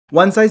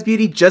One Size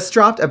Beauty just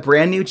dropped a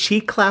brand new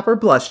cheek clapper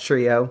blush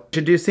trio.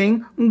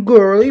 Introducing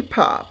Gworly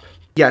Pop.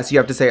 Yes, you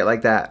have to say it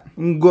like that.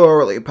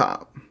 Gworly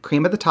Pop.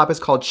 Cream at the top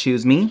is called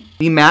Choose Me.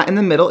 The matte in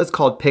the middle is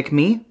called Pick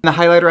Me. And the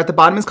highlighter at the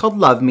bottom is called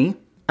Love Me.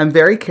 I'm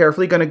very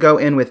carefully going to go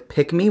in with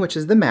Pick Me, which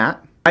is the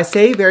matte. I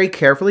say very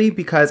carefully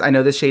because I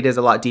know this shade is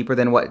a lot deeper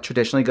than what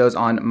traditionally goes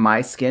on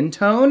my skin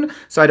tone.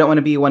 So I don't want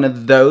to be one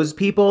of those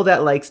people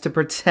that likes to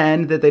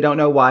pretend that they don't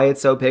know why it's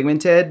so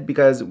pigmented,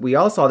 because we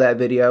all saw that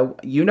video.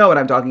 You know what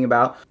I'm talking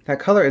about. That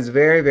color is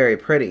very, very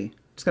pretty.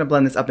 Just going to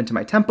blend this up into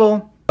my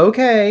temple.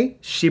 Okay,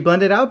 she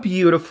blended out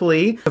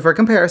beautifully. So for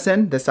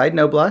comparison, this side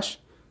no blush,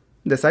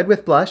 this side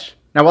with blush.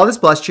 Now, while this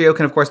blush trio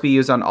can of course be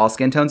used on all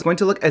skin tones, it's going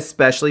to look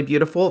especially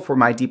beautiful for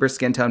my deeper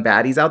skin tone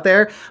baddies out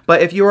there.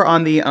 But if you are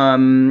on the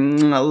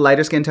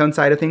lighter skin tone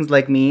side of things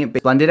like me,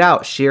 blend it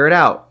out, sheer it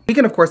out. We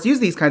can of course use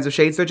these kinds of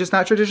shades, they're just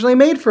not traditionally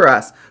made for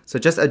us. So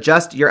just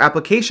adjust your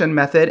application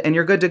method and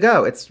you're good to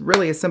go. It's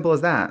really as simple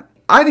as that.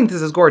 I think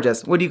this is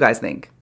gorgeous. What do you guys think?